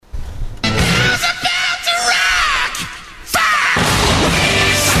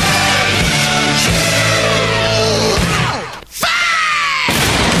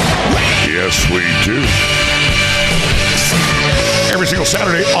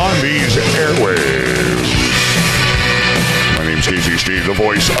on these airwaves. My name's Casey Steve, the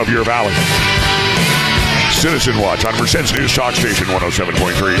voice of your valley. Citizen Watch on MERCED's News Talk Station 107.3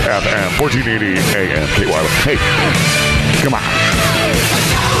 FM, 1480 AM. KYL. Hey, come on.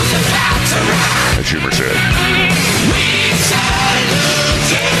 That's you, MERCED.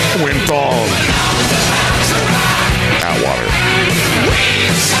 Windfall. Atwater.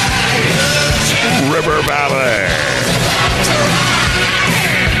 River Valley.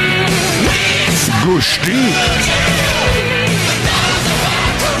 Gushti.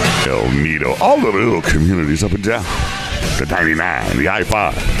 El Nido. All the little communities up and down. The 99, the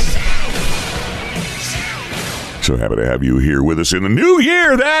I-5. So happy to have you here with us in the new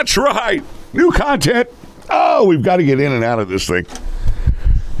year. That's right. New content. Oh, we've got to get in and out of this thing.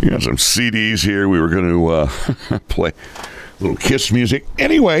 You got some CDs here. We were going to play a little Kiss music.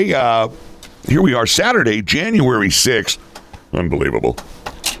 Anyway, here we are, Saturday, January 6th. Unbelievable.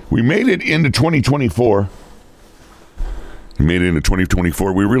 We made it into 2024. We made it into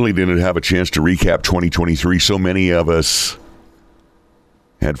 2024. We really didn't have a chance to recap 2023. So many of us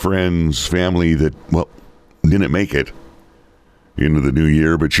had friends, family that, well, didn't make it into the new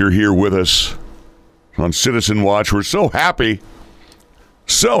year. But you're here with us on Citizen Watch. We're so happy.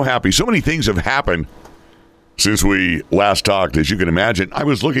 So happy. So many things have happened since we last talked, as you can imagine. I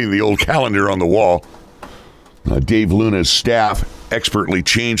was looking at the old calendar on the wall. Dave Luna's staff expertly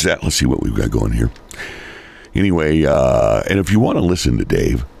changed that. Let's see what we've got going here. Anyway, and if you want to listen to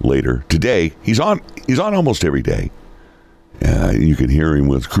Dave later, today, he's on almost every day. You can hear him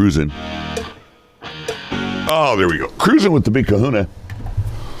with Cruising. Oh, there we go. Cruising with the Big Kahuna.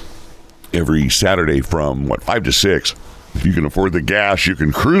 Every Saturday from, 5 to 6. If you can afford the gas, you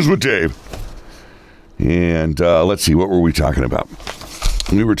can cruise with Dave. And let's see, what were we talking about?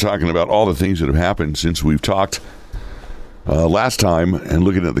 We were talking about all the things that have happened since we've talked last time, and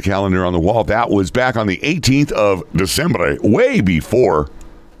looking at the calendar on the wall. That was back on the 18th of December, way before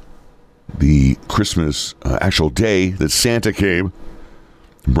the Christmas actual day that Santa came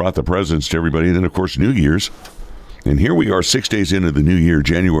and brought the presents to everybody. And then, of course, New Year's. And here we are 6 days into the new year,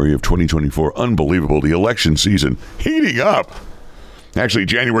 January of 2024. Unbelievable. The election season heating up. Actually,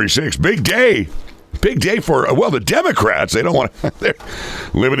 January 6th, big day. Big day for, the Democrats. They don't want to, they're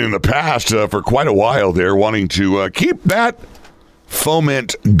living in the past for quite a while. They're wanting to keep that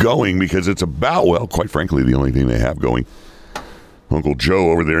foment going because it's about, quite frankly, the only thing they have going. Uncle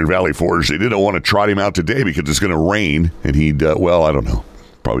Joe over there in Valley Forge, they didn't want to trot him out today because it's going to rain. And he'd, I don't know,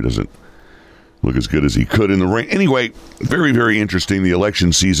 probably doesn't look as good as he could in the rain. Anyway, very, very interesting. The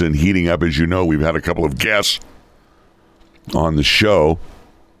election season heating up. As you know, we've had a couple of guests on the show.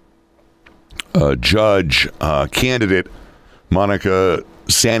 Judge candidate Monica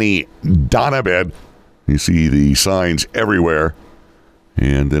Sani Donabed. You see the signs everywhere.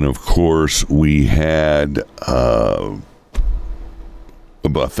 And then, of course, we had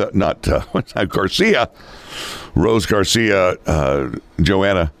Garcia, Rose Garcia,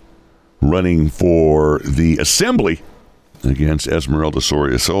 Joanna, running for the Assembly against Esmeralda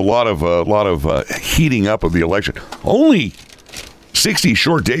Soria. So a lot of heating up of the election. Only 60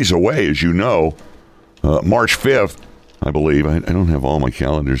 short days away, as you know, March 5th, I believe. I don't have all my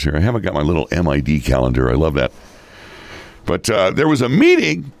calendars here. I haven't got my little MID calendar. I love that. But there was a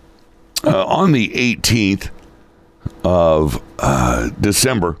meeting on the 18th of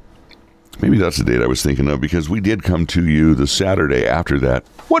December. Maybe that's the date I was thinking of, because we did come to you the Saturday after that.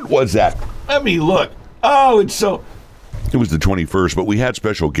 What was that? Let me look. Oh, it was the 21st, but we had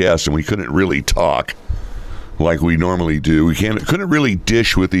special guests and we couldn't really talk like we normally do. We couldn't really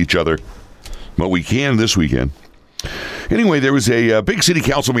dish with each other, but we can this weekend. Anyway, there was a big city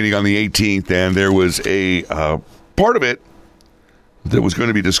council meeting on the 18th, and there was a part of it that was going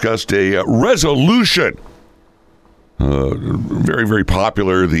to be discussed, a resolution. Very, very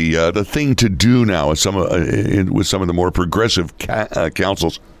popular. The thing to do now with some of the more progressive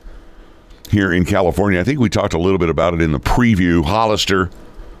councils here in California. I think we talked a little bit about it in the preview. Hollister,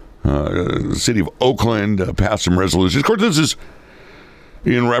 the city of Oakland, passed some resolutions. Of course, this is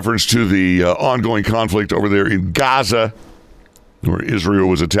in reference to the ongoing conflict over there in Gaza, where Israel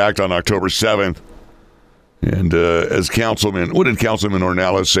was attacked on October 7th. And what did Councilman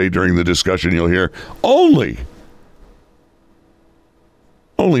Ornelas say during the discussion? You'll hear only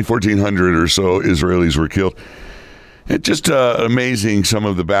 1,400 or so Israelis were killed. It's just amazing, some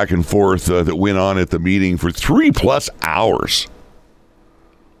of the back and forth that went on at the meeting for 3+ hours.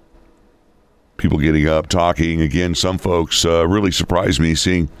 People getting up, talking. Again, some folks really surprised me,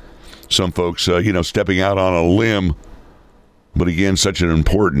 seeing some folks, stepping out on a limb. But again, such an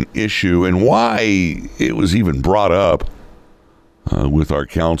important issue, and why it was even brought up with our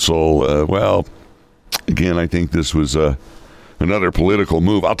council. Well, again, I think this was another political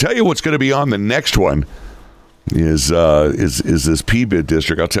move. I'll tell you what's going to be on the next one is this PBID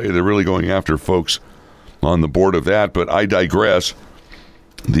district. I'll tell you, they're really going after folks on the board of that, but I digress.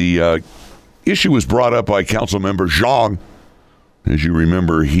 The issue was brought up by Councilmember Zhang. As you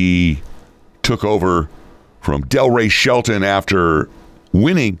remember, he took over from Delray Shelton after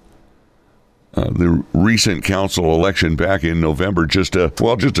winning the recent council election back in November, just a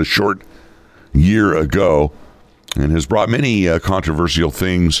short year ago, and has brought many controversial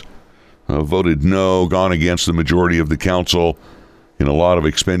things. Voted no, gone against the majority of the council in a lot of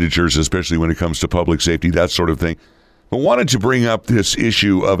expenditures, especially when it comes to public safety, that sort of thing. But wanted to bring up this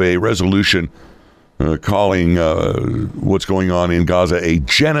issue of a resolution calling what's going on in Gaza a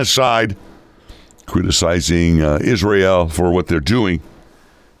genocide, criticizing Israel for what they're doing.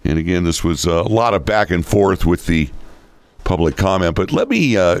 And again, this was a lot of back and forth with the public comment. But let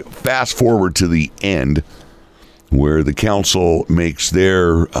me fast forward to the end where the council makes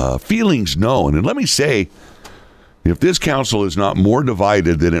their feelings known. And let me say, if this council is not more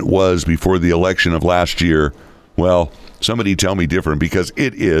divided than it was before the election of last year, well, somebody tell me different, because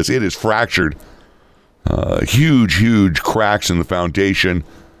it is fractured. Huge cracks in the foundation.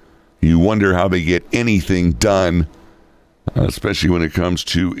 You wonder how they get anything done, especially when it comes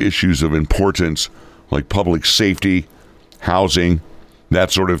to issues of importance like public safety, housing,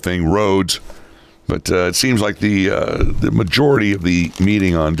 that sort of thing, roads. But it seems like the majority of the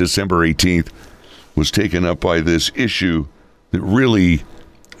meeting on December 18th was taken up by this issue that really,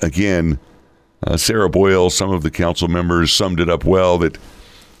 again, Sarah Boyle, some of the council members summed it up well, that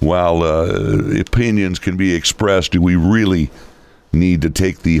while opinions can be expressed, do we really need to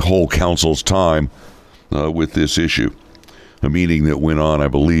take the whole council's time with this issue? A meeting that went on, I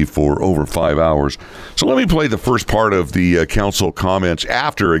believe, for over 5 hours. So let me play the first part of the council comments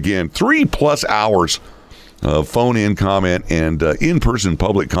after, again, 3+ hours of phone-in comment and in-person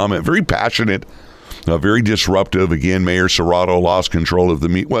public comment. Very passionate, very disruptive. Again, Mayor Serrato lost control of the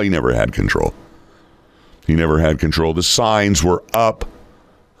meeting. Well, he never had control. The signs were up.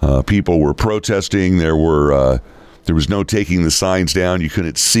 People were protesting. There was no taking the signs down. You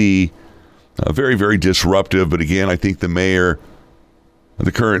couldn't see. Very, very disruptive. But again, I think the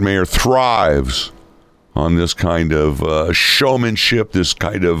current mayor thrives on this kind of showmanship, this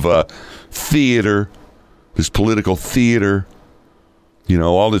kind of theater, this political theater. You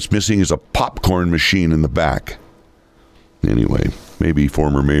know, all that's missing is a popcorn machine in the back. Anyway, maybe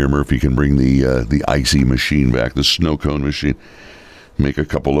former Mayor Murphy can bring the icy machine back, the snow cone machine, make a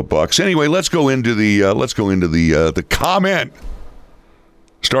couple of bucks. Anyway, let's go into the comment.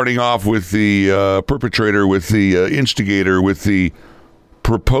 Starting off with the perpetrator, with the instigator, with the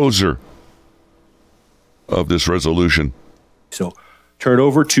proposer of this resolution. So, turn it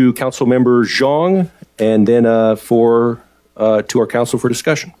over to Councilmember Zhang, and then to our council for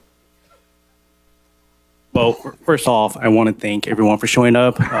discussion. Well, first off, I want to thank everyone for showing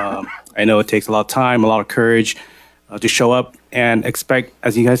up. I know it takes a lot of time, a lot of courage to show up and expect,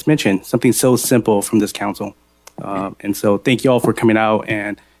 as you guys mentioned, something so simple from this council. And so thank you all for coming out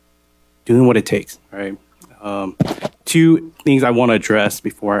and doing what it takes, right? Two things I want to address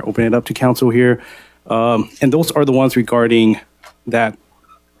before I open it up to council here. And those are the ones regarding that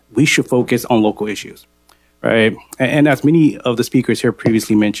we should focus on local issues, right? And as many of the speakers here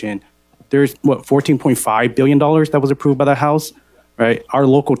previously mentioned, there's $14.5 billion that was approved by the House, right? Our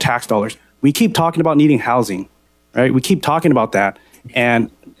local tax dollars. We keep talking about needing housing, right? We keep talking about that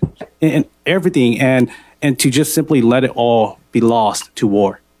and everything, and to just simply let it all be lost to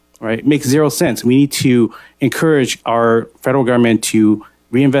war, right? It makes zero sense. We need to encourage our federal government to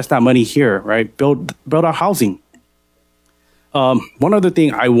reinvest that money here, right? Build our housing. One other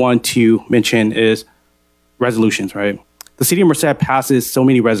thing I want to mention is resolutions, right? The city of Merced passes so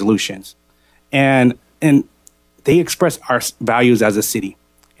many resolutions, and they express our values as a city.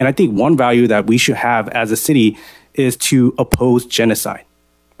 And I think one value that we should have as a city is to oppose genocide,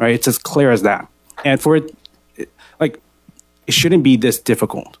 right? It's as clear as that. And for it, it shouldn't be this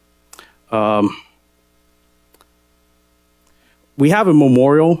difficult. We have a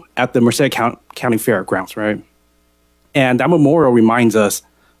memorial at the Merced County Fairgrounds, right? And that memorial reminds us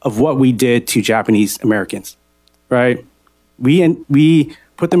of what we did to Japanese Americans, right? We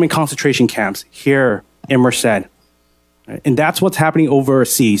put them in concentration camps here in Merced, right? And that's what's happening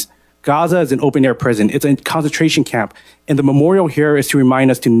overseas. Gaza is an open-air prison. It's a concentration camp. And the memorial here is to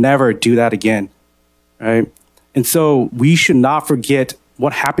remind us to never do that again, right? And so we should not forget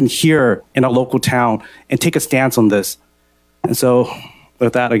what happened here in our local town and take a stance on this. And so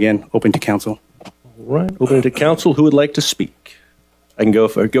with that, again, open to council. All right, open to council. Who would like to speak? I can go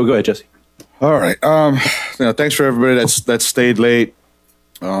go ahead, Jesse. All right. Thanks for everybody that stayed late.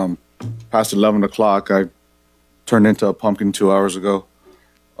 Past 11 o'clock. I turned into a pumpkin 2 hours ago.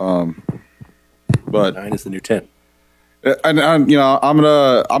 But 9 is the new 10. And I'm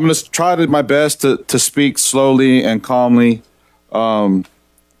gonna try my best to speak slowly and calmly. Try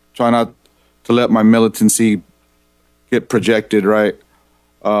not to let my militancy get projected. Right.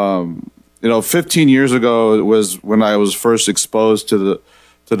 15 years ago was when I was first exposed to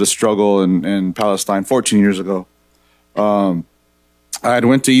the struggle in Palestine. 14 years ago, I had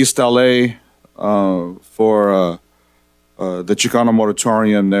went to East LA for the Chicano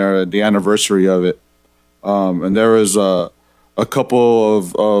moratorium there, the anniversary of it. And there was a couple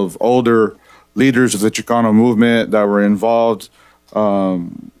of older leaders of the Chicano movement that were involved,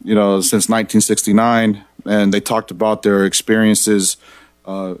 since 1969, and they talked about their experiences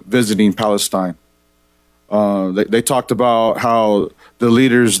visiting Palestine. They talked about how the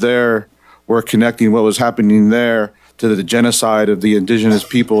leaders there were connecting what was happening there to the genocide of the indigenous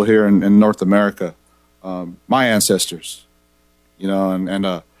people here in North America, my ancestors,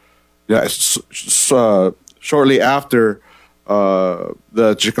 shortly after the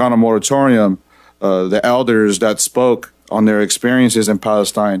Chicano moratorium, the elders that spoke on their experiences in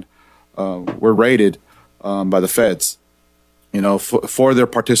Palestine were raided by the feds, for their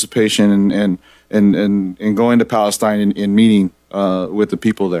participation in going to Palestine and meeting with the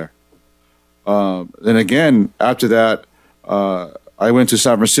people there. Then again, after that, I went to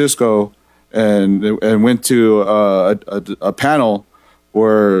San Francisco and went to a panel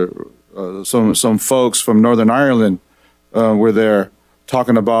where some folks from Northern Ireland were there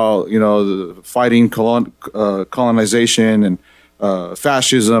talking about fighting colonization and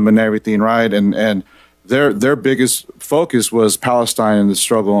fascism and everything, right? And their biggest focus was Palestine and the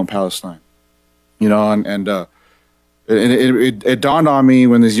struggle in Palestine, it dawned on me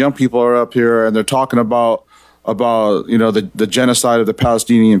when these young people are up here and they're talking about the genocide of the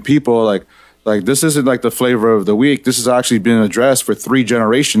Palestinian people, like this isn't like the flavor of the week. This has actually been addressed for 3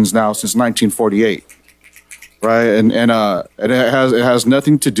 generations now since 1948, right? And it has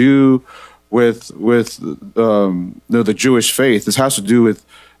nothing to do with the Jewish faith. This has to do with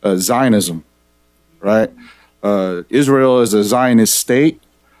Zionism, right? Israel is a Zionist state,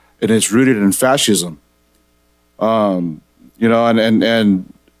 and it's rooted in fascism. I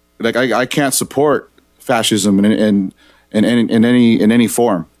can't support fascism in any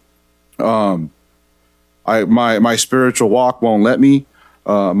form. My spiritual walk won't let me.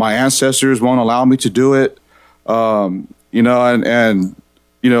 My ancestors won't allow me to do it. The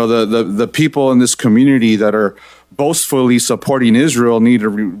people in this community that are boastfully supporting Israel need to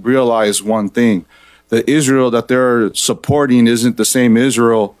realize one thing: the Israel that they're supporting isn't the same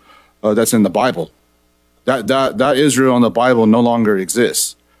Israel that's in the Bible. That Israel in the Bible no longer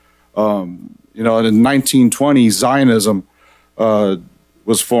exists. In the 1920s, Zionism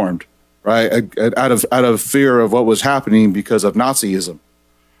was formed, right? Out of fear of what was happening because of Nazism,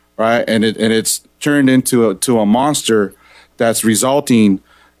 right? And it's turned into a monster that's resulting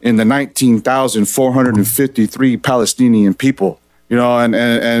in the 19,453 Palestinian people.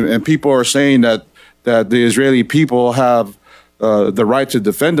 And people are saying that the Israeli people have the right to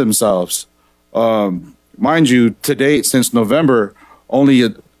defend themselves. Mind you, to date, since November,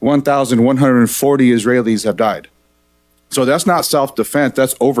 only 1,140 Israelis have died. So that's not self-defense;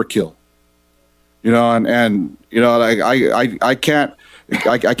 that's overkill. I can't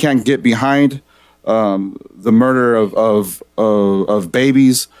get behind the murder of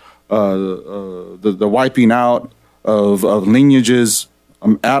babies, the wiping out of lineages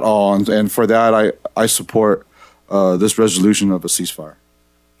at all, and for that I support this resolution of a ceasefire.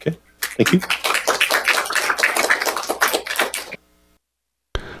 Okay, thank you.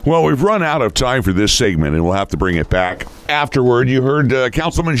 Well, we've run out of time for this segment, and we'll have to bring it back afterward. You heard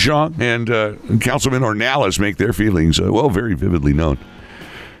Councilman Zhang and Councilman Ornelas make their feelings, very vividly known.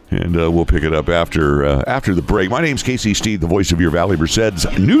 And we'll pick it up after the break. My name's Casey Steed, the voice of your Valley MERCED's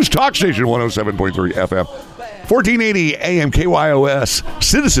news talk station, 107.3 FM, 1480 AM KYOS.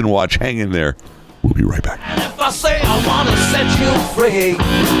 Citizen Watch, hang in there. We'll be right back. And if I say I want to set you free,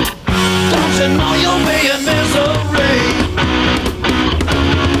 don't you know you'll be in misery?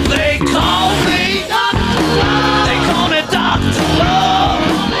 They call me Dr. Love. They call me Dr. Love.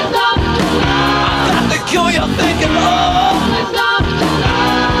 I've got the cure you're thinking of. I'm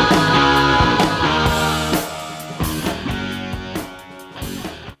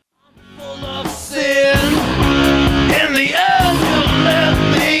full of sin. In the end, you let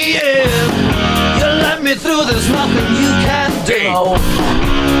me in. You let me through. There's nothing you can do.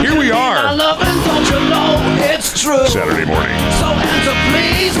 Here we are. My loving, don't you know it's true? Saturday morning. So hands up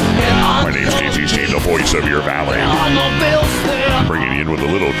voice of your valley. On the bills there, Bringing you in with a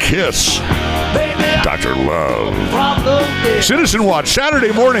little kiss. baby, Dr. Love. problem is. Citizen Watch,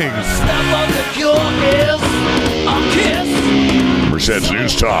 Saturday mornings. Step of the cure is a kiss. Merced's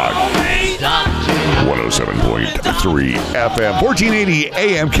News Talk. Hey, doctor, 107.3 FM, 1480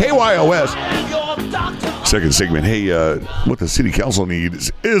 AM, KYOS. your doctor. Second segment. Hey, what the city council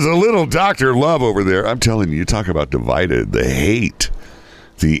needs is a little Dr. Love over there. I'm telling you, you talk about divided, the hate,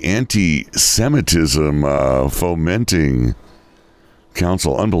 the anti-Semitism fomenting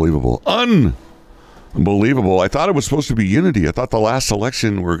council. Unbelievable. Unbelievable. I thought it was supposed to be unity. I thought the last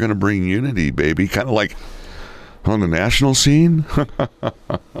election we're going to bring unity, baby. Kind of like on the national scene.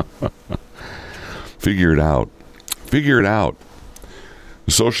 Figure it out. Figure it out.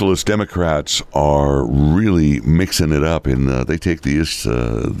 Socialist Democrats are really mixing it up, and they take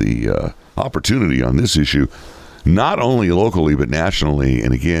the opportunity on this issue, not only locally but nationally,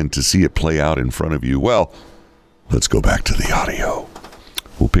 and again to see it play out in front of you. Well, let's go back to the audio.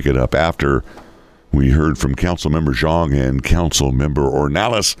 We'll pick it up after we heard from Councilmember Zhang and Councilmember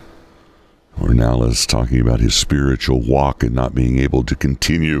Ornelas. Ornelas talking about his spiritual walk and not being able to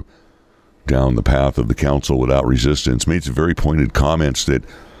continue down the path of the council without resistance. Made some very pointed comments that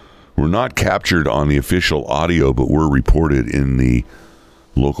were not captured on the official audio, but were reported in the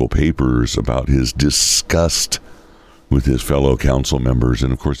local papers about his disgust with his fellow council members.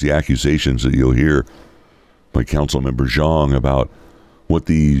 And of course, the accusations that you'll hear by Councilmember Zhang about what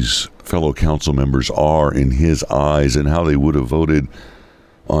these fellow council members are in his eyes and how they would have voted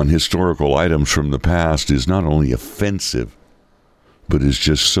on historical items from the past is not only offensive, but is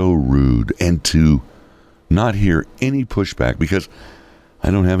just so rude. And to not hear any pushback, because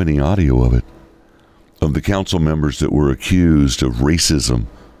I don't have any audio of it, of the council members that were accused of racism,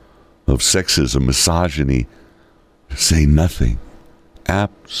 of sexism, misogyny, say nothing.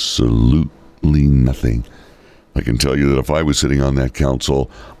 Absolutely nothing. I can tell you that if I was sitting on that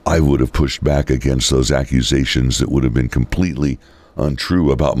council, I would have pushed back against those accusations that would have been completely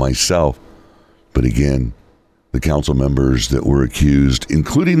untrue about myself. But again, the council members that were accused,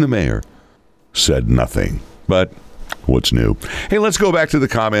 including the mayor, said nothing. But what's new? Hey, let's go back to the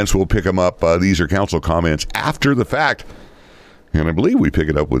comments. We'll pick them up. These are council comments after the fact. And I believe we pick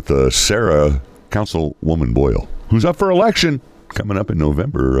it up with Sarah, Councilwoman Boyle, who's up for election coming up in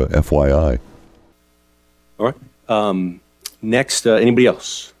November, FYI. All right. Next, anybody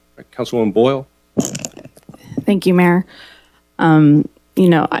else? Councilwoman Boyle. Thank you, Mayor. I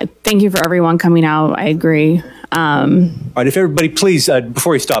thank you for everyone coming out. I agree. All right, if everybody, please,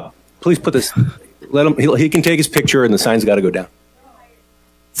 before you stop, please put this, let him, he can take his picture and the sign's got to go down.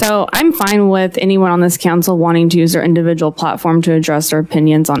 So I'm fine with anyone on this council wanting to use their individual platform to address their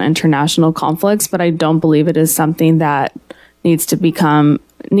opinions on international conflicts, but I don't believe it is something that needs to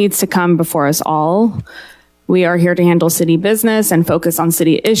come before us all. We are here to handle city business and focus on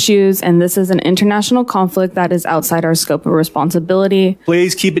city issues, and this is an international conflict that is outside our scope of responsibility.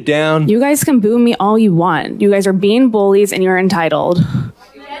 Please keep it down. You guys can boo me all you want. You guys are being bullies, and you're entitled.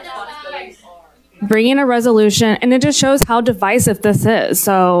 Bring in a resolution, and it just shows how divisive this is.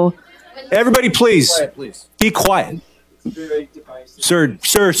 So, Everybody, please, be quiet. Sir,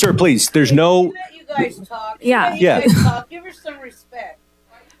 please. There's no. Let you guys talk. Yeah. Let you Yeah. guys talk. Give her some respect.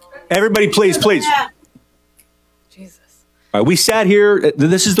 Everybody, please. Jesus. All right, we sat here.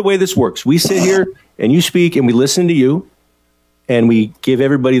 This is the way this works. We sit here and you speak and we listen to you and we give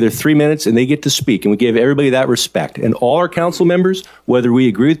everybody their 3 minutes and they get to speak and we give everybody that respect. And all our council members, whether we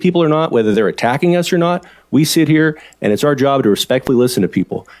agree with people or not, whether they're attacking us or not, we sit here and it's our job to respectfully listen to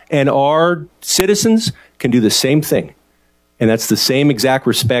people. And our citizens can do the same thing. And that's the same exact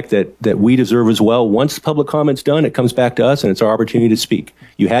respect that we deserve as well. Once the public comment's done, it comes back to us and it's our opportunity to speak.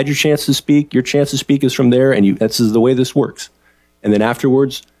 You had your chance to speak. Your chance to speak is from there, and this is the way this works. And then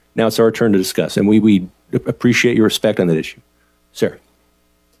afterwards, now it's our turn to discuss. And we appreciate your respect on that issue. Sarah.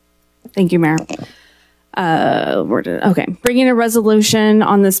 Thank you, Mayor. Bringing a resolution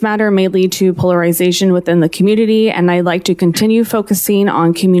on this matter may lead to polarization within the community, and I'd like to continue focusing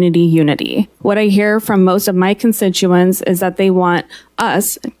on community unity. What I hear from most of my constituents is that they want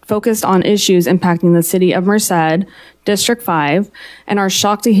us focused on issues impacting the city of Merced, District 5, and are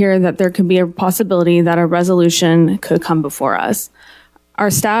shocked to hear that there could be a possibility that a resolution could come before us.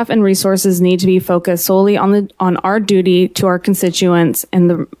 Our staff and resources need to be focused solely on our duty to our constituents and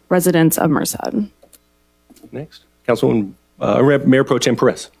the residents of Merced. Next. Councilwoman, Mayor Pro Tem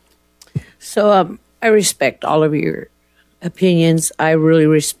Perez. So I respect all of your opinions. I really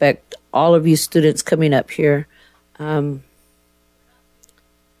respect all of you students coming up here. Well,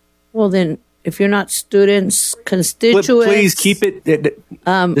 then if you're not students, constituents, Please keep it.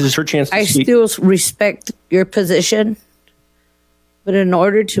 This is her chance to I speak. still respect your position, but in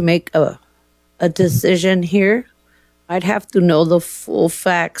order to make a decision here, I'd have to know the full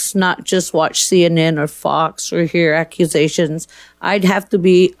facts, not just watch CNN or Fox or hear accusations. I'd have to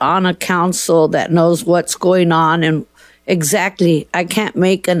be on a council that knows what's going on and exactly. I can't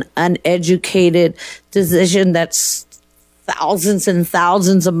make an uneducated decision that's thousands and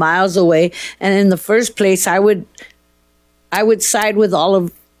thousands of miles away. And in the first place, I would side with all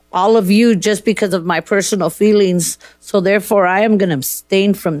of you just because of my personal feelings. So therefore, I am going to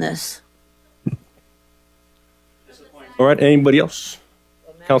abstain from this. All right. Anybody else?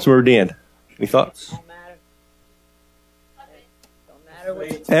 Councilmember Dan, any thoughts?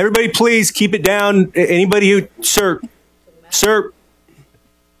 Everybody, please keep it down. Anybody who, sir. Okay,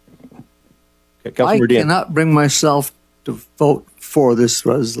 I Councilmember Dan. cannot bring myself to vote for this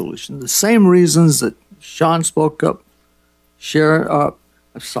resolution. The same reasons that Sean spoke up, Sharon,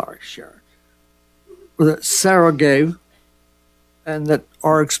 that Sarah gave, and that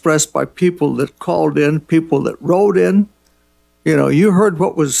are expressed by people that called in, people that wrote in. You know, you heard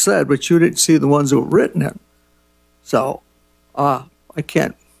what was said, but you didn't see the ones that were written in. So, I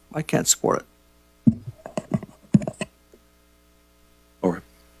can't support it. All right.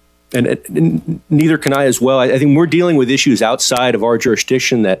 And neither can I as well. I think we're dealing with issues outside of our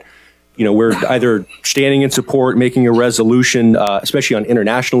jurisdiction that, you know, we're either standing in support, making a resolution, especially on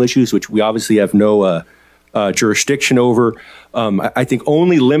international issues, which we obviously have no jurisdiction over. I think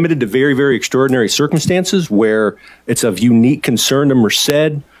only limited to very, very extraordinary circumstances where it's of unique concern to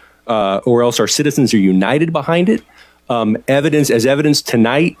MERCED, or else our citizens are united behind it. Evidence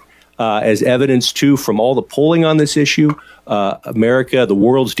tonight, as evidence too from all the polling on this issue. America, the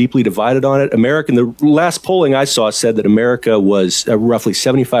world's deeply divided on it. America, the last polling I saw said that America was roughly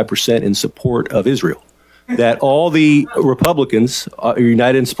 75% in support of Israel. That all the Republicans are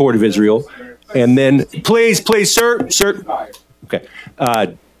united in support of Israel. And then, please, sir. Okay.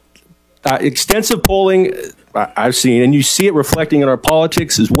 Extensive polling I've seen, and you see it reflecting in our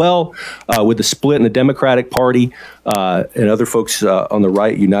politics as well, with the split in the Democratic Party and other folks on the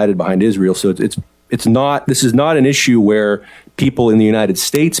right united behind Israel. So this is not an issue where people in the United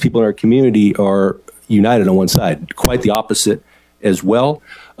States, people in our community are united on one side. Quite the opposite as well.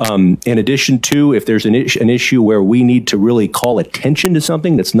 In addition to, if there's an issue where we need to really call attention to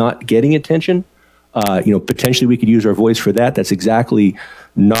something that's not getting attention, potentially we could use our voice for that. That's exactly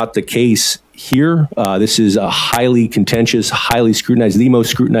not the case here. This is a highly contentious, highly scrutinized, the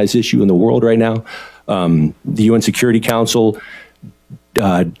most scrutinized issue in the world right now. The UN Security Council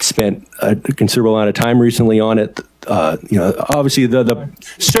spent a considerable amount of time recently on it. Obviously,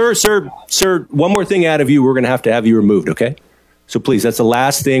 sir, one more thing out of you, we're going to have you removed, okay? So please, that's the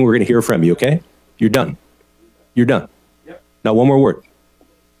last thing we're going to hear from you, okay? You're done. Yep. Not one more word.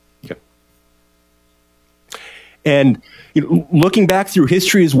 Okay. And looking back through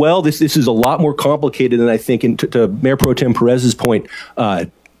history as well, this is a lot more complicated than I think. And to Mayor Pro Tem Perez's point,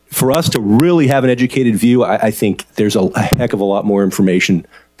 for us to really have an educated view, I think there's a heck of a lot more information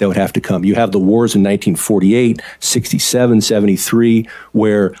that would have to come. You have the wars in 1948, 67, 73,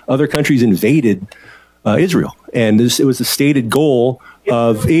 where other countries invaded Israel. And it was the stated goal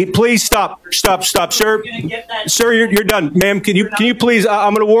of please stop, sir. Sir, you're done. Ma'am, can you please,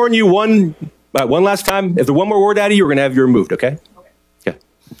 I'm going to warn you one last time. If there's one more word out of you, we're going to have you removed, okay? Okay.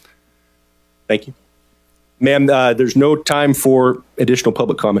 Thank you. Ma'am, there's no time for additional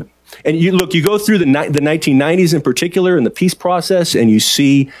public comment. And you go through the 1990s in particular in the peace process, and you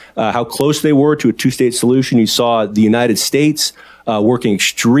see how close they were to a two-state solution. You saw the United States working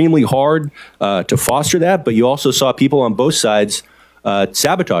extremely hard to foster that, but you also saw people on both sides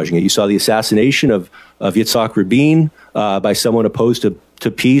sabotaging it. You saw the assassination of Yitzhak Rabin by someone opposed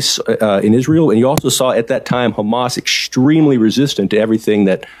to peace in Israel, and you also saw at that time Hamas extremely resistant to everything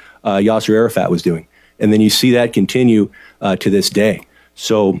that Yasser Arafat was doing. And then you see that continue to this day.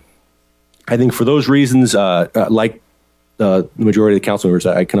 So I think for those reasons, like the majority of the council members,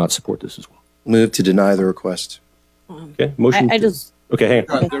 I cannot support this as well. Move to deny the request. Okay, motion. Okay, hang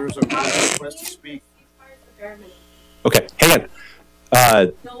on. There was a request to speak. Okay, hang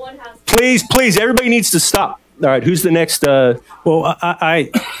on. Please, everybody needs to stop. All right, who's the next? Well, I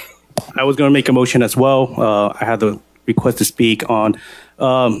was going to make a motion as well. I had the request to speak on.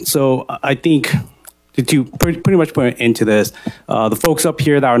 So I think to pretty much put into this, the folks up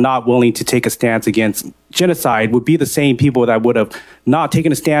here that are not willing to take a stance against genocide would be the same people that would have not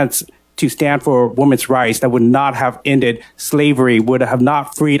taken a stance to stand for women's rights, that would not have ended slavery, would have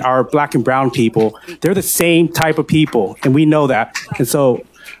not freed our black and brown people. They're the same type of people, and we know that. And so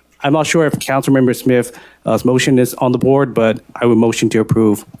I'm not sure if Councilmember Smith's motion is on the board, but I would motion to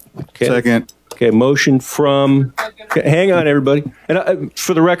approve. Okay. Second. Okay, motion from. Okay, hang on, everybody. And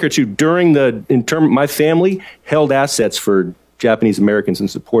for the record, too, my family held assets for Japanese Americans and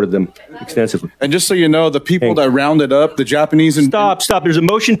supported them extensively. And just so you know, the people that rounded up the Japanese and Stop. There's a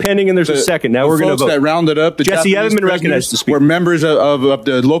motion pending and there's a second. Now we're going to vote. Folks that rounded up the Jesse, you haven't been Japanese recognized to speak. were members of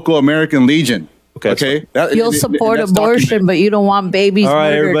the local American Legion. Okay. You'll support abortion, but you don't want babies. All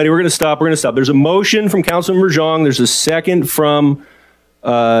right, murdered. everybody, we're going to stop. There's a motion from Councilmember Zhang. There's a second from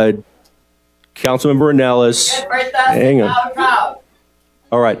Councilmember Ornelas. Hang on.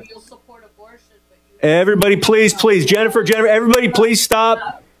 All right. Everybody, please. Jennifer, everybody, please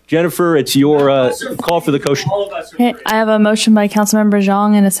stop. Jennifer, it's your call for the motion. Okay, I have a motion by Councilmember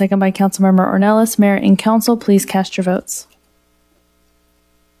Zhang and a second by Councilmember Ornelas. Mayor and Council, please cast your votes.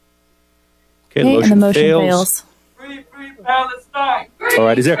 Okay, the motion fails. Free Palestine. All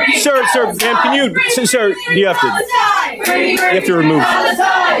right, is there, sir, ma'am, can you, sir, you have to remove. Free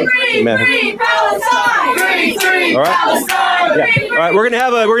Palestine. Free All right. Palestine. Yeah. All right, we're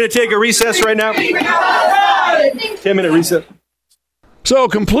gonna take a recess right now. 10-minute recess. So,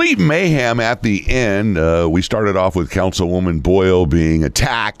 complete mayhem at the end. We started off with Councilwoman Boyle being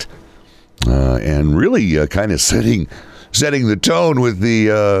attacked and really kind of setting the tone with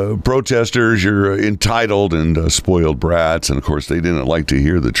the protesters. You're entitled and spoiled brats. And, of course, they didn't like to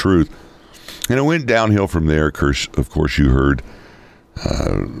hear the truth. And it went downhill from there. Of course, you heard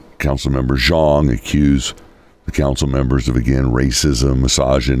Councilmember Zhang accuse the council members of, again, racism,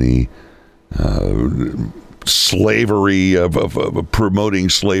 misogyny, slavery, of promoting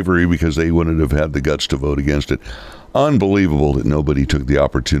slavery because they wouldn't have had the guts to vote against it. Unbelievable that nobody took the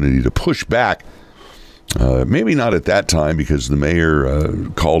opportunity to push back. Maybe not at that time because the mayor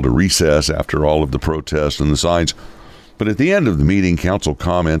called a recess after all of the protests and the signs. But at the end of the meeting, council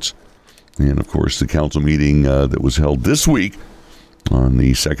comments, and of course the council meeting that was held this week on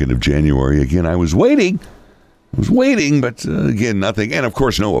the 2nd of January. Again, I was waiting, but again, nothing. And of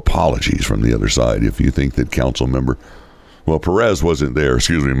course, no apologies from the other side. If you think that Perez wasn't there,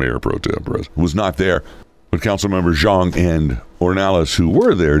 Mayor Pro Tem Perez was not there. But Councilmember Zhang and Ornelas, who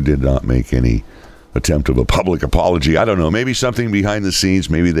were there, did not make any attempt of a public apology. I don't know, maybe something behind the scenes,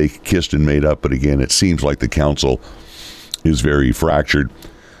 maybe they kissed and made up, but again, it seems like the council is very fractured.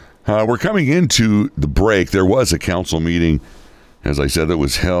 We're coming into the break. There was a council meeting, as I said, that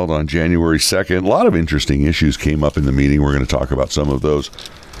was held on January 2nd. A lot of interesting issues came up in the meeting. We're going to talk about some of those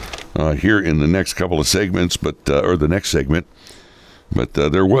here in the next couple of segments, or the next segment. But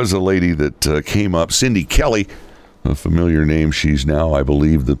there was a lady that came up, Cindy Kelly, a familiar name. She's now, I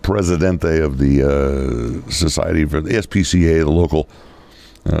believe, the presidente of the Society for the SPCA, the local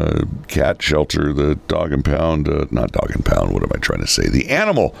cat shelter, the dog and pound, not dog and pound, what am I trying to say? The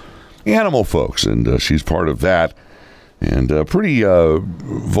animal folks, and she's part of that. And a pretty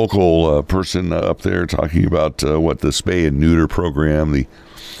vocal person up there talking about what the spay and neuter program, the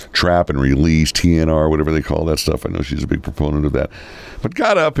trap and release, TNR, whatever they call that stuff. I know she's a big proponent of that. But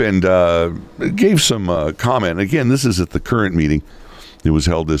got up and gave some comment. Again, this is at the current meeting that was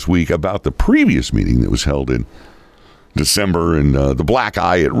held this week about the previous meeting that was held in December. And the black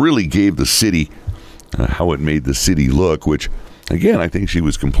eye, it really gave the city how it made the city look, which, again, I think she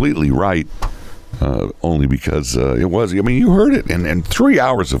was completely right. Only because it was, you heard it. And 3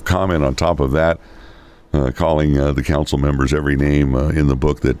 hours of comment on top of that, calling the council members every name in the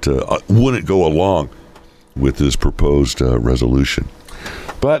book that wouldn't go along with this proposed resolution.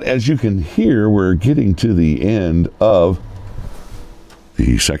 But as you can hear, we're getting to the end of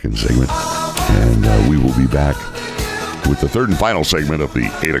the second segment. And we will be back with the third and final segment of the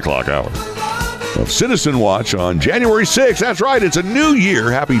 8 o'clock hour of Citizen Watch on January 6th. That's right, it's a new year.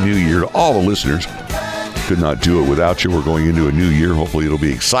 Happy New Year to all the listeners. Could not do it without you. We're going into a new year. Hopefully it'll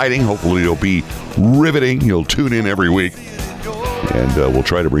be exciting. Hopefully it'll be riveting. You'll tune in every week. And we'll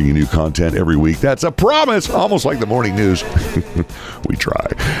try to bring you new content every week. That's a promise. Almost like the morning news. We try.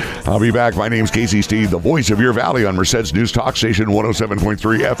 I'll be back. My name's Casey Steed, the voice of your valley on MERCED's News Talk Station 107.3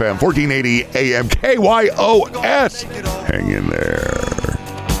 FM, 1480 AM KYOS. Hang in there.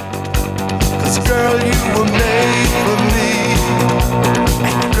 Girl, you were made for me.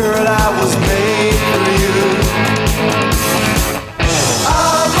 Girl, I was made for you. I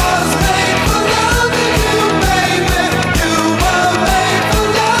was made for loving you, baby. You were made for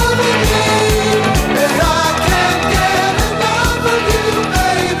loving me. And I can't get enough of you,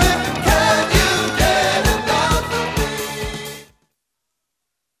 baby. Can you get enough of me?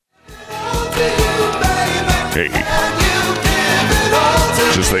 Hey.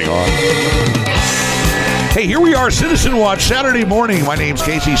 Just hang on. Hey, here we are, Citizen Watch, Saturday morning. My name's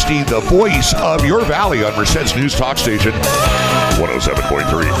Casey Steen, the voice of your valley on Merced's News Talk Station, 107.3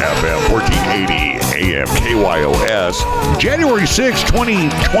 FM, 1480 AM KYOS. January 6,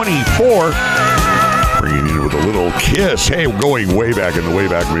 2024. Bringing you with a little kiss. Hey, we're going way back in the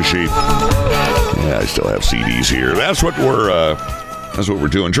Wayback Machine. Yeah, I still have CDs here. That's what we're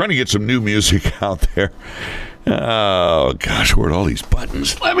doing. Trying to get some new music out there. Oh gosh, where'd all these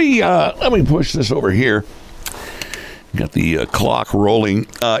buttons? Let me push this over here. Got the clock rolling.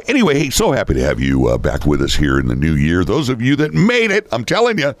 Anyway, hey, so happy to have you back with us here in the new year. Those of you that made it, I'm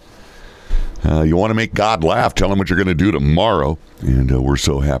telling you, you want to make God laugh, tell him what you're going to do tomorrow. And we're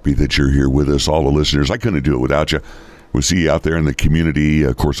so happy that you're here with us, all the listeners. I couldn't do it without you. We'll see you out there in the community,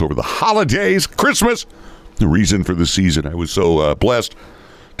 of course, over the holidays, Christmas, the reason for the season. I was so blessed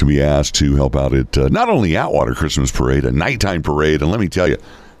to be asked to help out at not only Atwater Christmas Parade, a nighttime parade. And let me tell you,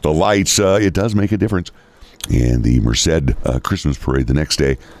 the lights, it does make a difference. And the Merced Christmas Parade the next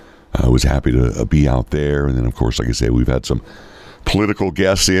day, I was happy to be out there. And then, of course, like I say, we've had some political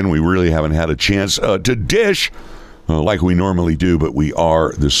guests in. We really haven't had a chance to dish like we normally do, but we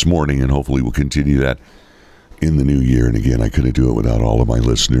are this morning, and hopefully we'll continue that in the new year. And again, I couldn't do it without all of my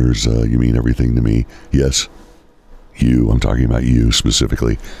listeners. You mean everything to me. Yes, you. I'm talking about you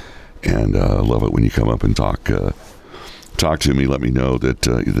specifically. And I love it when you come up and talk to me. Let me know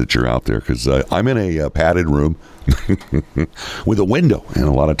that you're out there, because I'm in a padded room with a window, and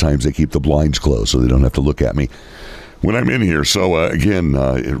a lot of times they keep the blinds closed so they don't have to look at me when I'm in here. So again,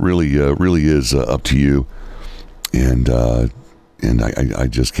 it really is up to you, and I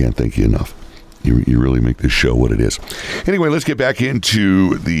just can't thank you enough. You really make this show what it is. Anyway, let's get back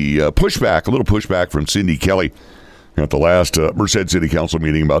into the pushback. A little pushback from Cindy Kelly at the last Merced City Council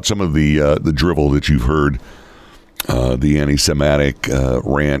meeting about some of the drivel that you've heard. The anti-Semitic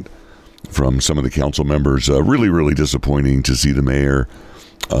rant from some of the council members. Really disappointing to see the mayor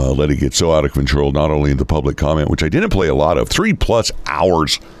let it get so out of control, not only in the public comment, which I didn't play a lot of, 3+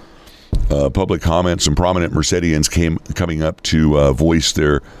 hours public comment. Some prominent Mercedians coming up to voice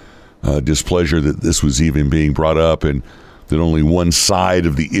their displeasure that this was even being brought up, and that only one side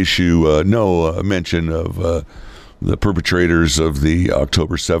of the issue, no mention of the perpetrators of the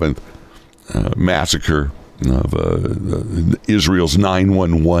October 7th massacre of Israel's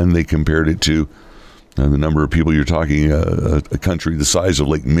 9/11. They compared it to the number of people. You're talking a country the size of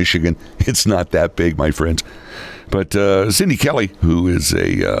Lake Michigan. It's not that big, my friends. But Cindy Kelly, who is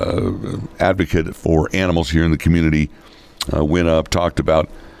a advocate for animals here in the community, went up, talked about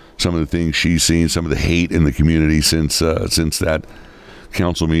some of the things she's seen, some of the hate in the community since that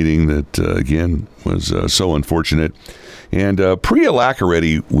council meeting that, again, was so unfortunate. And Priya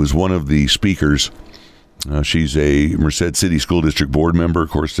Laccaretti was one of the speakers. She's a Merced City School District board member.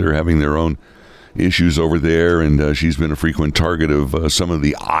 Of course, they're having their own issues over there, and she's been a frequent target of some of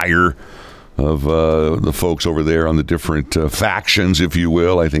the ire of the folks over there on the different factions, if you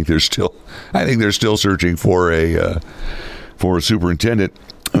will. I think they're still searching for a superintendent.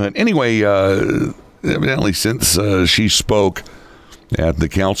 Anyway, evidently, since she spoke at the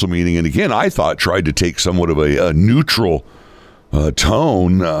council meeting, and again, I thought tried to take somewhat of a neutral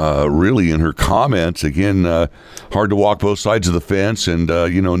tone, really, in her comments. Again, hard to walk both sides of the fence, and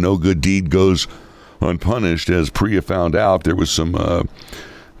no good deed goes unpunished. As Priya found out, there was some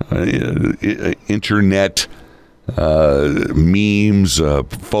internet memes,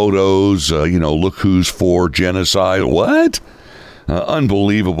 photos. Look who's for genocide. What?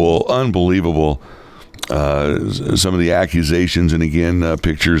 Unbelievable. Some of the accusations, and again,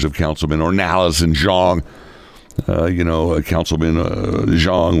 pictures of Councilman Ornelas and Zhang. Councilman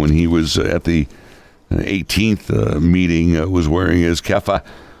Zhang, when he was at the 18th meeting, was wearing his keffah.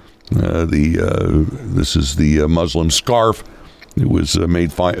 This is the Muslim scarf. It was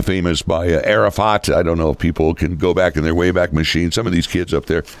made famous by Arafat. I don't know if people can go back in their Wayback Machine. Some of these kids up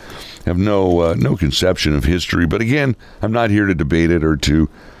there have no conception of history. But again, I'm not here to debate it or to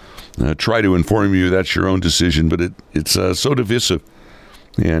try to inform you. That's your own decision. But it's so divisive.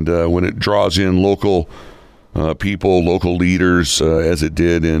 And when it draws in local people, local leaders, as it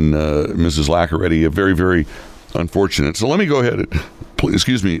did in Mrs. Laccaretti, very, very unfortunate. So let me go ahead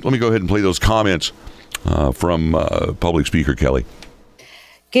and play those comments from Public Speaker Kelly.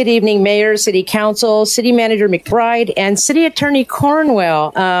 Good evening, Mayor, City Council, City Manager McBride, and City Attorney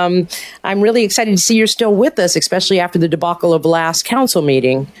Cornwell. I'm really excited to see you're still with us, especially after the debacle of last council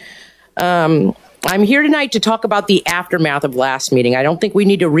meeting. I'm here tonight to talk about the aftermath of last meeting. I don't think we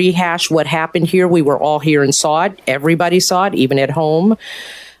need to rehash what happened here. We were all here and saw it. Everybody saw it, even at home.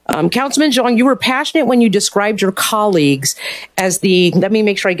 Councilman Zhang, you were passionate when you described your colleagues as let me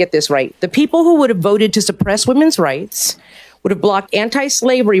make sure I get this right, the people who would have voted to suppress women's rights, would have blocked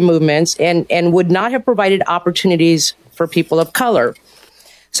anti-slavery movements, and would not have provided opportunities for people of color.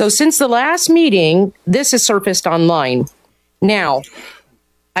 So since the last meeting, this has surfaced online. Now,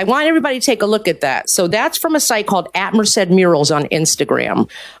 I want everybody to take a look at that. So that's from a site called @MERCED Murals on Instagram.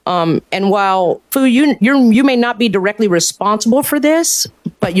 And while, Fu, you may not be directly responsible for this,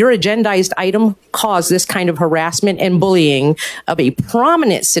 but your agendized item caused this kind of harassment and bullying of a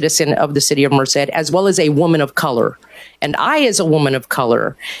prominent citizen of the city of Merced, as well as a woman of color. And I, as a woman of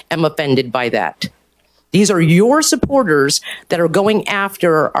color, am offended by that. These are your supporters that are going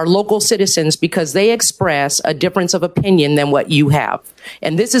after our local citizens because they express a difference of opinion than what you have.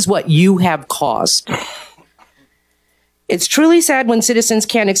 And this is what you have caused. It's truly sad when citizens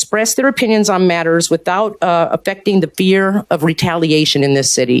can't express their opinions on matters without affecting the fear of retaliation in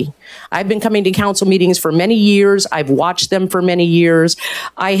this city. I've been coming to council meetings for many years. I've watched them for many years.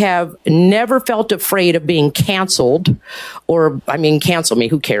 I have never felt afraid of being canceled cancel me,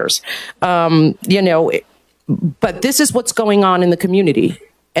 who cares? But this is what's going on in the community.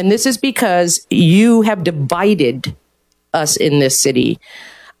 And this is because you have divided us in this city.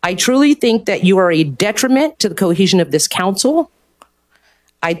 I truly think that you are a detriment to the cohesion of this council.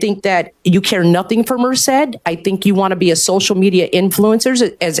 I think that you care nothing for Merced. I think you want to be a social media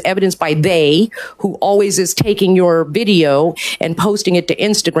influencer, as evidenced by they, who always is taking your video and posting it to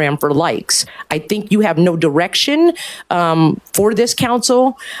Instagram for likes. I think you have no direction for this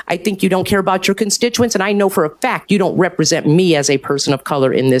council. I think you don't care about your constituents. And I know for a fact you don't represent me as a person of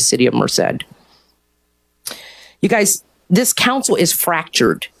color in this city of Merced. You guys, this council is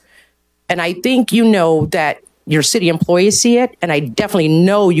fractured. And I think you know that your city employees see it. And I definitely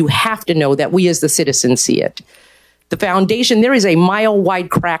know you have to know that we as the citizens see it. The foundation, there is a mile-wide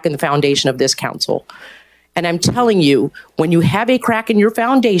crack in the foundation of this council. And I'm telling you, when you have a crack in your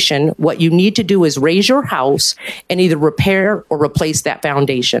foundation, what you need to do is raise your house and either repair or replace that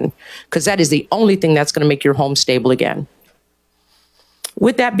foundation, because that is the only thing that's going to make your home stable again.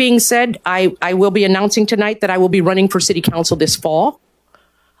 With that being said, I will be announcing tonight that I will be running for city council this fall.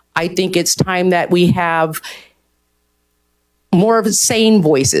 I think it's time that we have more of sane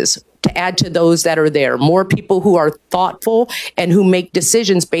voices to add to those that are there, more people who are thoughtful and who make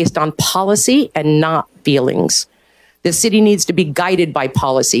decisions based on policy and not feelings. The city needs to be guided by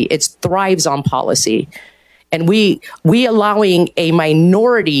policy. It thrives on policy. And we allowing a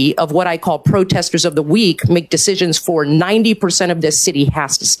minority of what I call protesters of the week make decisions for 90% of this city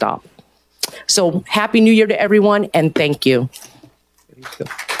has to stop. So happy New Year to everyone, and thank you.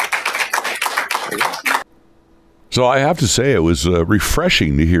 So I have to say it was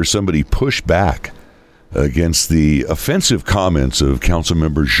refreshing to hear somebody push back against the offensive comments of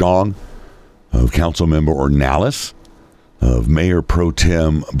Councilmember Zhang, of Councilmember Ornelas, of Mayor Pro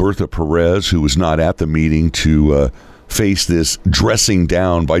Tem Bertha Perez, who was not at the meeting to face this dressing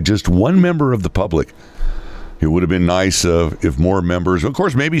down by just one member of the public. It would have been nice if more members, of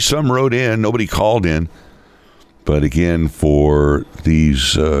course, maybe some wrote in, nobody called in. But again, for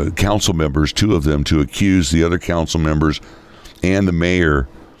these council members, two of them, to accuse the other council members and the mayor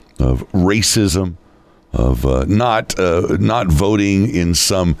of racism, of not voting in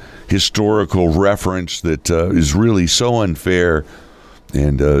some historical reference that is really so unfair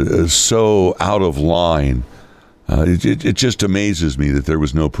and so out of line. It just amazes me that there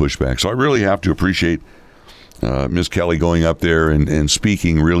was no pushback. So I really have to appreciate Ms. Kelly going up there and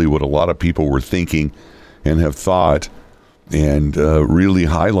speaking really what a lot of people were thinking and have thought, and really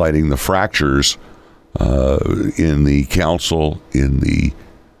highlighting the fractures in the council, in the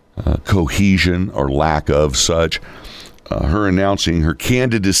cohesion or lack of such. Her announcing her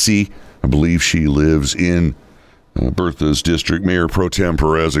candidacy, I believe she lives in Bertha's district, Mayor Pro Tem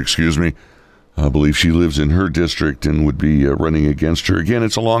Perez, I believe she lives in her district and would be running against her. Again,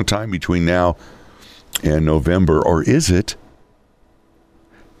 it's a long time between now and November, or is it?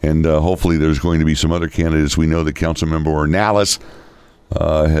 And hopefully there's going to be some other candidates. We know that Councilmember Ornelas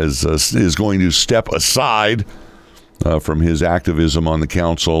is going to step aside from his activism on the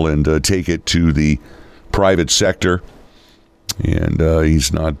council and take it to the private sector. And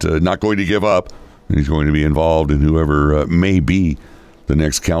he's not going to give up. He's going to be involved in whoever may be the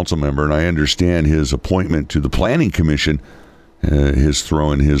next council member. And I understand his appointment to the Planning Commission has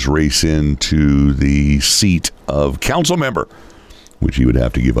thrown his race into the seat of council member, which he would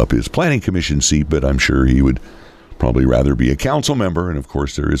have to give up his Planning Commission seat, but I'm sure he would probably rather be a council member. And of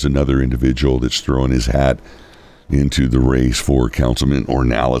course, there is another individual that's thrown his hat into the race for Councilman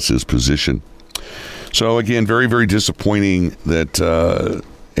Ornelas' position. So again, very, very disappointing that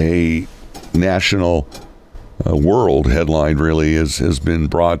a national world headline really has been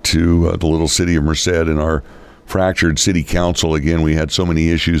brought to the little city of Merced and our fractured city council. Again, we had so many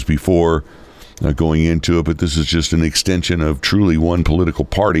issues before going into it, but this is just an extension of truly one political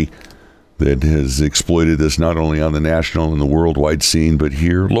party that has exploited this not only on the national and the worldwide scene, but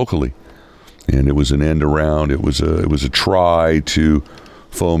here locally. And it was an end around. It was a try to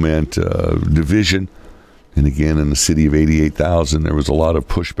foment division. And again, in the city of 88,000, there was a lot of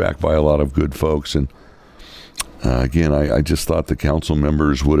pushback by a lot of good folks. And again, I just thought the council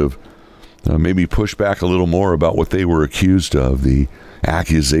members would have maybe pushed back a little more about what they were accused of, the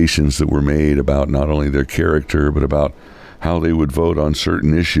accusations that were made about not only their character, but about how they would vote on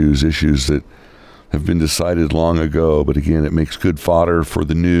certain issues that have been decided long ago. But again, it makes good fodder for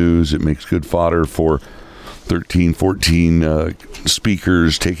the news. It makes good fodder for 13, 14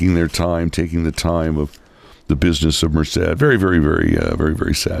 speakers taking the time of the business of Merced. Very, very, very, very,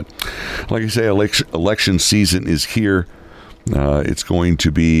 very sad. Like I say, election season is here. It's going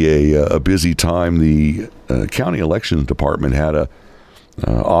to be a busy time. The county elections department had a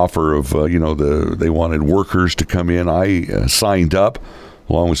offer of, they wanted workers to come in. I signed up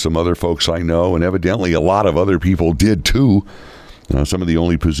along with some other folks I know, and evidently a lot of other people did too. Some of the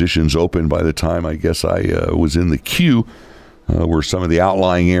only positions open by the time I guess I was in the queue were some of the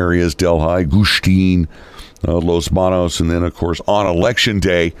outlying areas, Delhi, Gustin, Los Banos, and then, of course, on election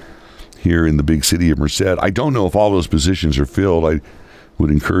day here in the big city of Merced. I don't know if all those positions are filled. I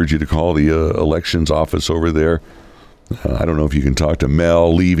would encourage you to call the elections office over there. I don't know if you can talk to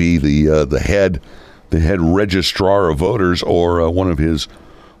Mel Levy, the head registrar of voters, or one of his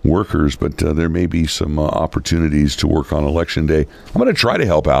workers, but there may be some opportunities to work on election day. I'm going to try to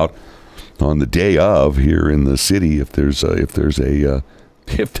help out on the day of here in the city if there's a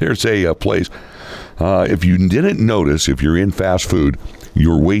place. If you didn't notice, if you're in fast food,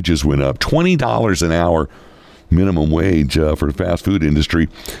 your wages went up $20 an hour minimum wage for the fast food industry.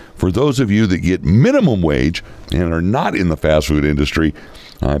 For those of you that get minimum wage and are not in the fast food industry,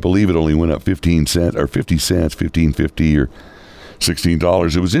 I believe it only went up 15 cents or 50 cents, $15.50 or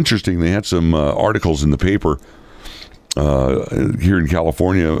 $16. It was interesting. They had some articles in the paper here in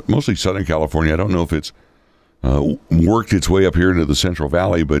California, mostly Southern California. I don't know if it's worked its way up here into the Central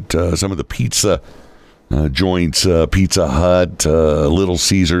Valley, but some of the pizza joints, Pizza Hut, Little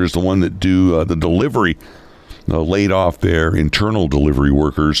Caesars, the one that do the delivery, laid off their internal delivery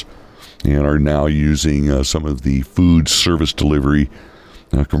workers and are now using some of the food service delivery,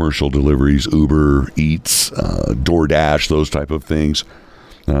 commercial deliveries, Uber Eats, DoorDash, those type of things,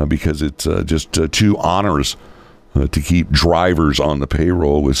 because it's just too onerous to keep drivers on the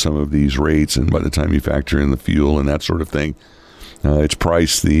payroll with some of these rates. And by the time you factor in the fuel and that sort of thing, it's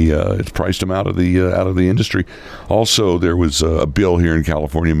priced them out of the industry. Also, there was a bill here in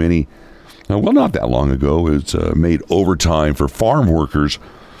California not that long ago. It's made overtime for farm workers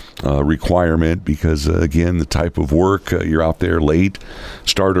requirement because, again, the type of work, you're out there late,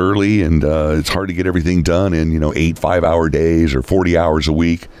 start early, and it's hard to get everything done in 8 5-hour days or 40 hours a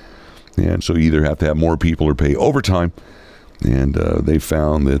week. And so you either have to have more people or pay overtime. And they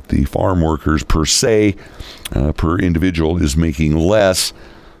found that the farm workers per individual is making less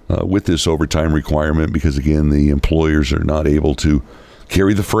with this overtime requirement because, again, the employers are not able to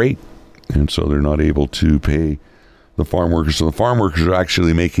carry the freight. And so they're not able to pay the farm workers. So the farm workers are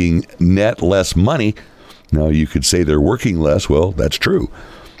actually making net less money. Now, you could say they're working less. Well, that's true.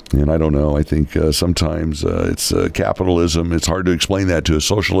 And I don't know. I think sometimes it's capitalism. It's hard to explain that to a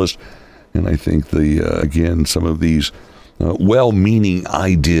socialist. And I think again, some of these well-meaning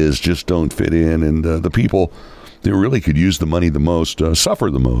ideas just don't fit in. And the people that really could use the money the most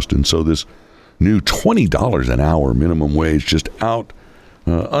suffer the most. And so this new $20 an hour minimum wage just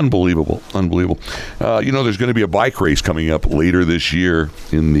unbelievable. There's going to be a bike race coming up later this year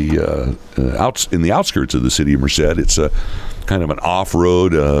in the outskirts of the city of Merced. It's a kind of an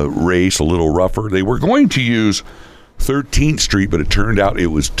off-road race, a little rougher. They were going to use 13th Street, but it turned out it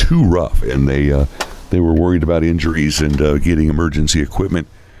was too rough, and they were worried about injuries and getting emergency equipment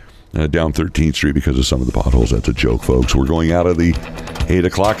down 13th Street because of some of the potholes. That's a joke, folks. We're going out of the 8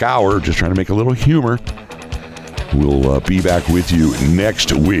 o'clock hour, just trying to make a little humor. We'll be back with you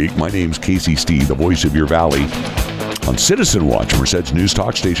next week. My name's Casey Steed, the voice of your valley, on Citizen Watch, Merced's news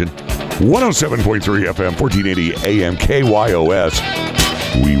talk station, 107.3 FM, 1480 AM KYOS.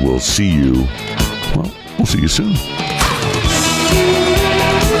 We'll see you soon.